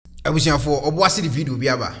abusiafo oboase the video bi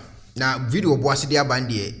aba na video oboase de aba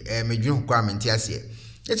ndie medwun kwa mente ase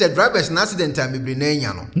it's a drivers na accident time bebre na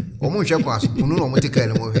nya no omo hwe kwa so punu no motika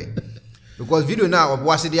ne mo hwe because video na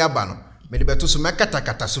oboase de aba no me de beto so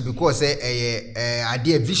mekata so because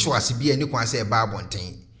ade visuals bi ani kwa se ba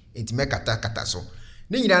bonten enti mekata so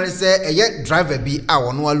ni nyina ne se driver bi a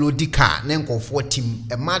wono alodi car na nkofo team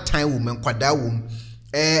ma time wo menkwada wo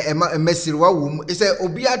mesiriwa wo ise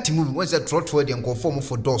obi atimu bi won se trotro de nkofo mo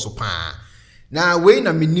for door so pa na we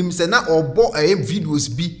na minim se na obo videos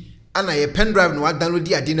bi ana ye pen drive no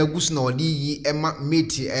download ade na gusu na odi yi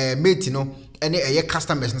mate no ene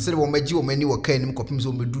customers na se wo magi wo mani wo car nim kopim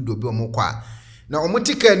so medudo bi wo mo kwa na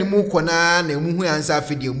omotika ni mu ko na emu hu ansa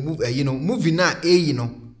afide movie na no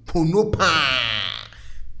pono pa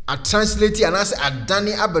a translate and as a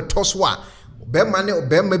Danny Abertoswa Bemane or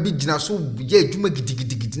Bema be gina so ye juma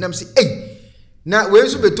gidigidi nam say na we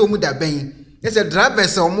so beto mu da ben yes a driver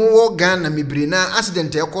so mo gan na mibrina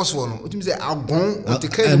accident e cause one it say agon o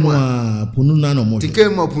tika mu punu na no mo tika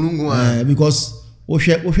mu punu ngu because wo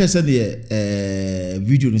hwe say the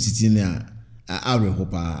video no siti na awe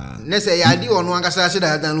hopa na say ya di ono angasa se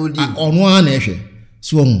da download ono a na ehwe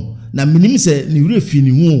so na minim say ni wure fi ni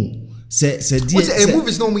hu se die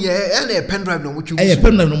movies no mu ye na pen drive no mu chu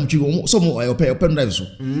pen drive no mu chu so mo pen drive so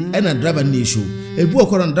na driver na show ebu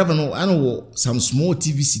okoro na driver no ana wo some small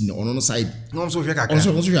tvc ne ono no side no so hwe kakra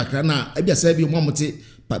ono so hwe kakra na ebia sa bi mo mote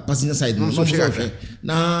passenger side no so hwe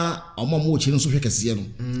na omo mo chi no so hwe kese no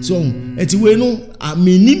so enti we no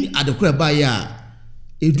menim adekora ba ya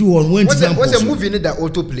edu on when what's a movie that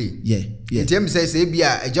auto play yeah ntem say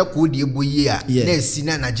bia eja code eboyi a na esi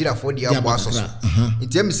na Nigeria for the abo aso so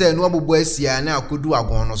ntem say no abobo asia na akodu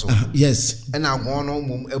agon no so yes na agon no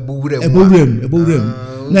mum ebowurem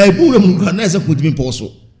na ebowurem na ese kodimi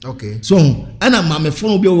poso okay so ana mame fo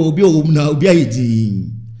no obi na obi ayedi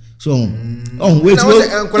so wait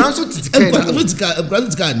enkola so titika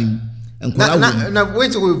ni na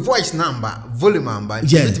wait voice number volume number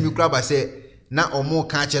me kura ba say na omo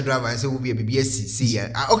catch driver say we be bibia si ya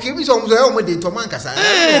okay bi so omo de to man kasa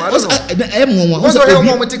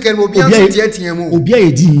omo ticket obi an tie mu obi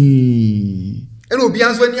ayedi eno obi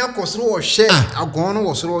an so ani akosoro wo hye agon no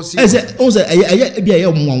wo soro si say bia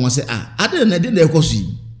omo say ade na de ekosu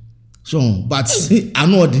so but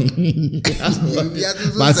anodin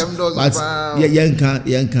but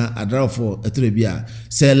yanka adra for etre bia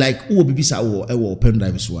say like wo bibisa wo pen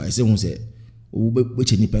drive so I say who say we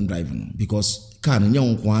cheni pen drive no because car no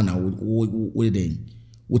nyon kwa na we den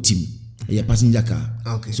wo team e passenger car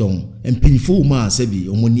okay. So empinfo ma sabi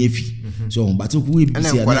omoni afi so but ku we bi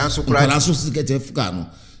sia na so get car no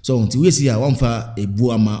so nti we si a wonfa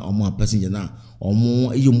ebu ama omo passenger na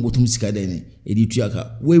omo eyom botum sika den e di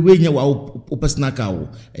tuaka we nya wa personal car wo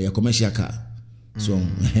e commercial car so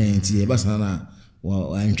nti e basa na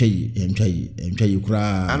wa entwai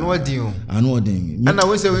kura anodin ana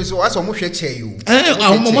we say so aso mo hwe che you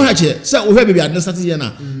mo hwe che say o hwe bebia na start ye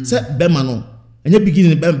na say bema no enya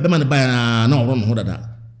beginning bema na buy na oro no ho dada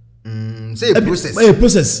say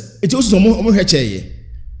process it also mo hwe che ye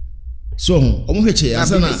so o mo hwe che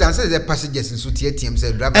asa na say the passengers so TTM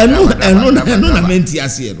say driver eno na menti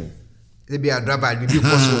ase no they be a driver be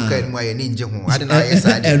possible kan mo ye ni nje ho ade na yes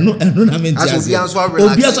ade eno na menti ase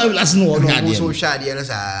obi aso relax no wo hade so hade na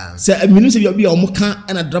sa say minimum say obi a mo ka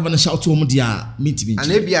na driver na shout o mo dia menti bi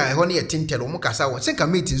ana bia e ho na ye tintel o mo kasa wo say ka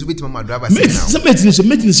menti so beti ma driver say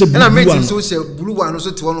menti so na menti so say blue one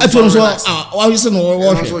so te wono so wa wi say no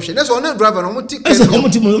wo hwe na so na driver no mo ticket no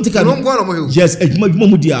mo ticket no ngo no mo he yes adwuma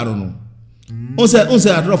mo di aro no on say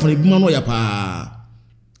driver for bi ma no ya pa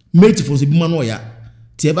menti for so bi ma no ya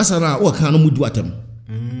tie basa na wo kan no mudu atam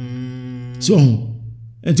so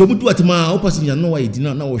enti mudu atama o passenger no wa yedi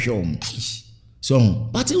na wo hwe om so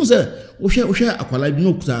but you say wo hwe akwala bi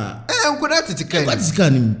no kuta nkoda titika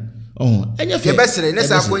ni enya fe besere na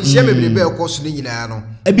sa ko nhia bebrebe ekoso ni nyina no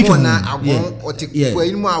mo na agon otikwa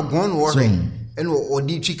inu agon no wo hwe eno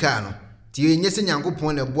odi twika no tie nye se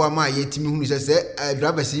nyankopon na boa ma ye timi hunu se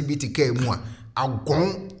driver si bi tika mu a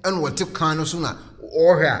agon eno wotikan no so na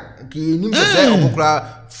ohia ki nim se okukra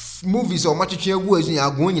movies or matchwe agu azu ya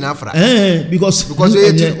agon nyina afra because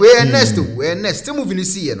we next movie ni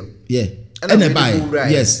see no yeah and buy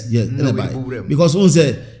yes and buy because on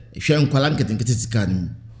say hwe nkwala nketenkete tika ni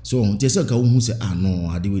so nti se ka wo hu se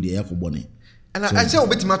no ade we de yakobone and I say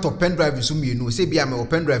obetima to pen drive so me no say bia me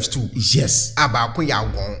pen drives too yes abako ya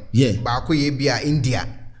agon ba ko ye bia India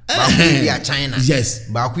ba ko ye bia China yes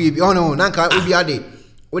ba ko ye bia no nanka obi ade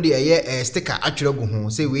we dey sticker atwere go ho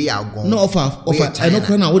say we ya agon no offer I no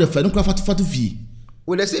kra na we dey fa no kra fatu fi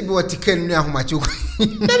Would I say what can now much you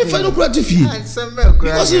never find no credit fee.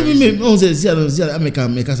 Because me on says I make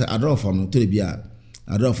a draw from to the beer.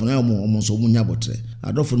 I draw from almost so munya botre.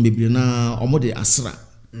 I draw from baby na omode asra.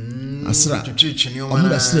 Asra to teach you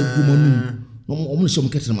on asra gumonu. No some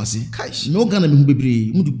ketamasi. No gana me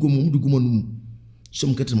baby, mudu gumonu.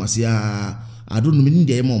 Some ketamasi I don't know meaning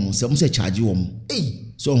the mom, some say charge you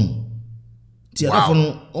so tia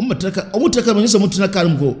no omutraka me some tuna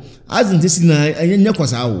karim go as in this na anya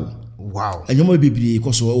kwasa awo wow anyoma bibiri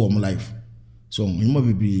koso wo mo life so anyoma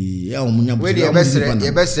bibiri ya omunya bo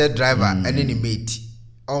ye best driver and any mate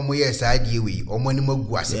omo yes adie we omo ni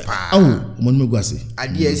magu ase pa omo ni magu ase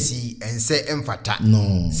adie si ense emfata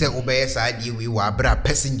no se obeye sa adie we wa bra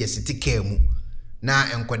passengers tika mu na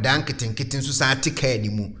enkoda nketenketen so sa tika ni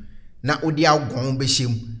mu na odi agon be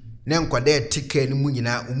hyem na enkoda tika ni mu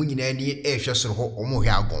nyina ni ehwe soro ho omo hwe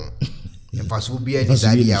agon emfaso bi ani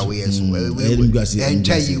sadi ya we yeso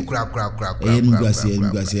encha yi kura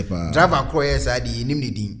driver kro yes adi enim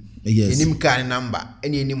ne din enim car number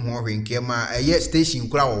eni enim ho hwe nke ma eye station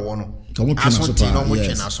kura wo no aso ti no mo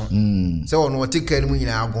twe na so se wono tika ni mu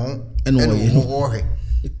nyina agon eno ho hwe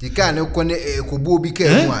tika ne ko ne kobo bi ka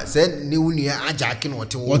mu a se ne wunia ajake no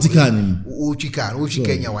wo tika ni o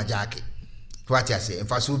twika nya wajake twati ase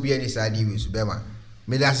emfaso bi ani sadi we su bema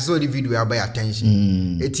me da so the video ya buy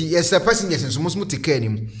attention eti yes passengers nso mo tika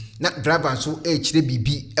ni na driver so e kire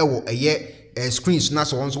bibi ewo eye screens na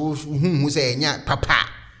so won so hu se enya papa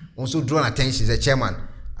won so draw attention the chairman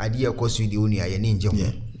adi e ko studio ni aye ne nje ho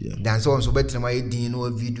dan so won so betre ma edin no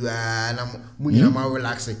video na mu nyina ma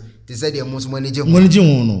relax they said they must manage ho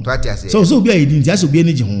no twati ase so bi ayi din ti ase bi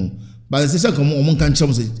ne je ho ba se se kom o mo kan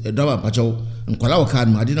chom se driver pacho nkwala wo card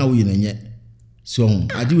ma adi na wo yi na nye so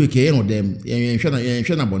adi we ke no dem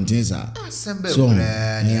yenhwe na bonten sa so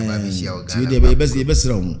ya ba bi sia oga ti de be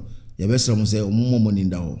besra mo se o mo ni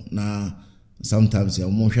nda ho na sometimes ya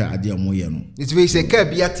mo hwe adi mo ye no it we say ka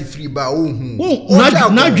bi ati free ba o hu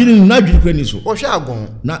na dwini kwani so o hwe agon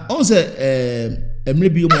na on se emre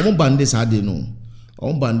bi mo bande sa de no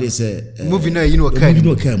on bande se movie na yi no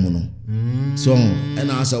ka mu no so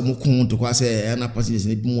ena asa mo kun to kwa se ena passengers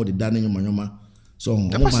ne bi mo de da na nyoma so mo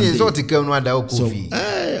bande so ti ka no ada o kofi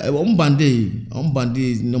on bande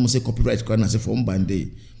no mo se copyright kwa na se for on bande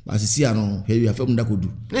asisi ano here you have da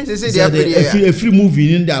kodu say they a free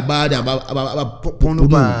movie in the about pono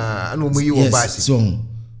ba no mo yi wo ba si so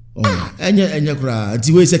enya kura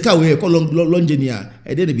ti we se ka we ko lonjenia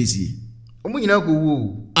e de be si omo nyina ko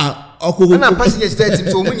wo okogo na passengers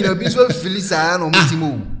that so omo nyina bi so filisa na omo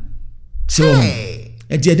timo so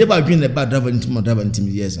e de ba dwin le ba driver ntim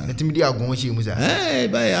yes ntim di agon hye mu sa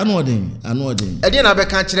ba anoden e de na be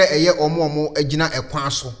ka kire eye omo agina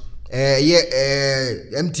ekwan so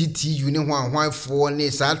MTT union one for ne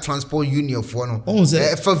sa transport union for no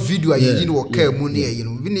for video ayi ni wo ka mu ne ayi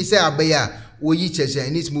no bi ni say abaya wo yi chese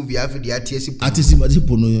in this movie afi di atesi no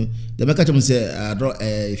de be ka chem say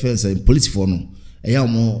defense police for no ya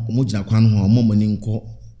mo gina kwan ho mo mani nko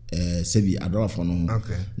sebi adora for no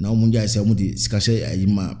na mo nja say mo di sikashe ayi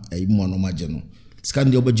mo no maje no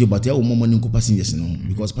scan the obaje but ya mo mani nko passengers no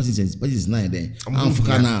because passengers na there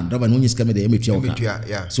amfuka na driver no nyi scam there emetua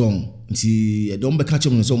oka so nti don be catch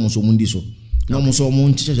them so mo ndi so na mo so mo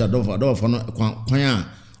nchicha driver for no kwan a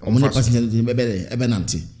o mo ne passengers ebe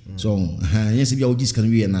nanti so yes bia oji scan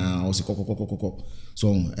we na o se kokokokoko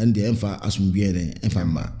so and the emfa asum bia there emfa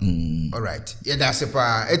ma all right yeah that's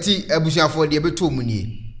pa eti abusuafo de beto mu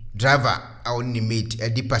ni driver a on ni mate e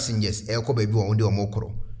di passengers e ko ba bi won de o mo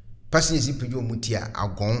koro passengers ipejo mutia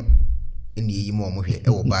agon eni yi mo mo hwe e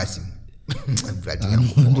wo basim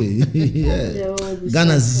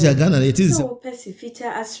Ghana it is so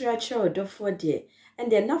pesifita asracha odofo de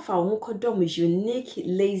and they na fa ho kodom unique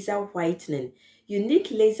laser whitening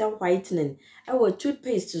e wo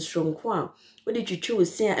toothpaste stronko a wo de twitwi wo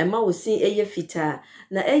sin e ma wo sin eye fita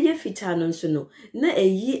na eye fita no nso no na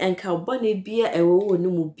eyi enka bone bia e wo no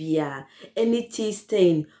mu bia any tea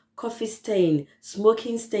stain coffee stain,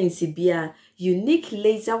 smoking stain sibia, unique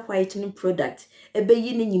laser whitening product. Ebe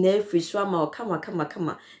yi ni nyina free so ama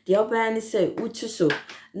kama. The obani say utu so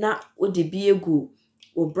na odi bi egu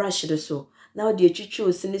o brush do so. Na odi etwitwi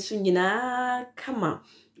o sene so nyina kama.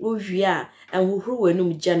 Uwia enhuhuru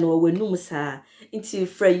wenum jano wenum sa. Into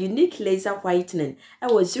for unique laser whitening. I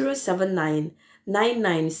was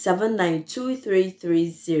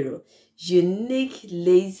 07999792330. Unique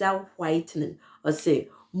laser whitening. Or say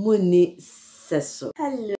Muni seso.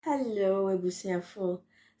 Hello, ebusiafo.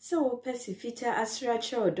 So pesifita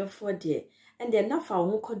asracha odofo de and then nafa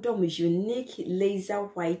ho kodom unique laser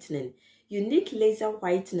whitening. unique laser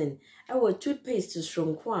whitening ewo toothpaste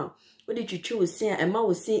soronko a wode twitwi wo sin a ema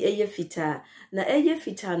wo sin eye fita na eye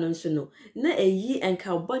fita no nso no na eyi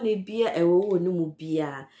enka bone bia ewo wo no mu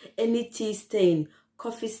bia any tea stain,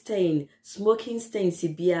 coffee stain, smoking stain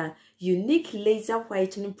sibia unique laser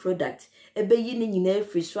whitening product ebeyi ni nyina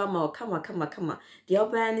free so ama kama de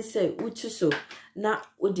obaya ni say wutu so na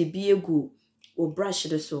wode bi egu wo brush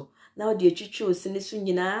do so na wode twitwi wo sin so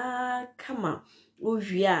nyina kama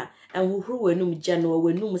Uvia and who wenum general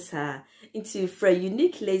wenum sa into for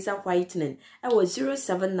unique laser whitening. I was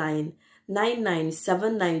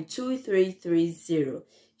 07999792330.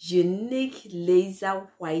 Unique laser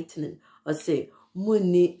whitening or say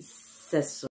Muni Seso.